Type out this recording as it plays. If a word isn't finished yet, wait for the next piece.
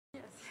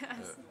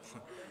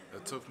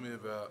took me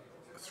about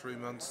 3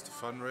 months to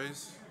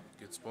fundraise,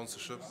 get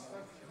sponsorship,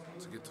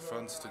 to get the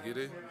funds to get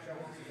here.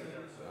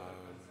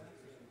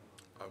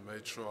 I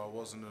made sure I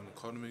wasn't in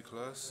economy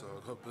class, so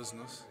I got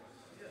business.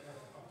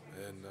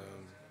 And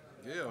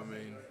yeah, I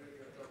mean,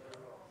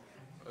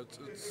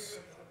 it's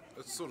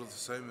sort of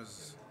the same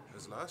as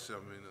last year.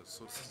 I mean, it's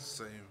sort of the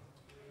same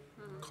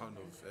kind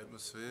of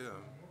atmosphere.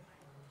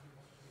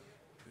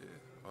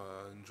 Yeah,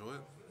 I enjoy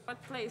it.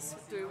 What place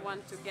do you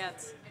want to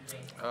get?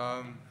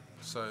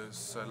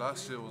 So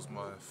last year was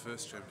my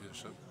first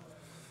championship.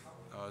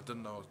 I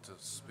didn't know what to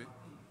expect.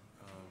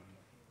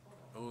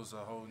 It was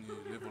a whole new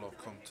level of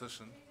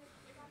competition.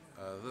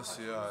 This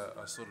year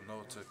I sort of know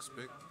what to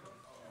expect,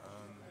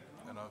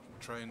 and I've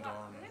trained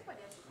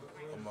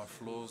on my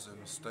flaws and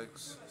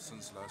mistakes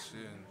since last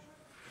year, and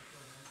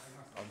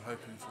I'm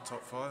hoping for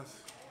top 5.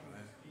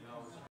 Yeah.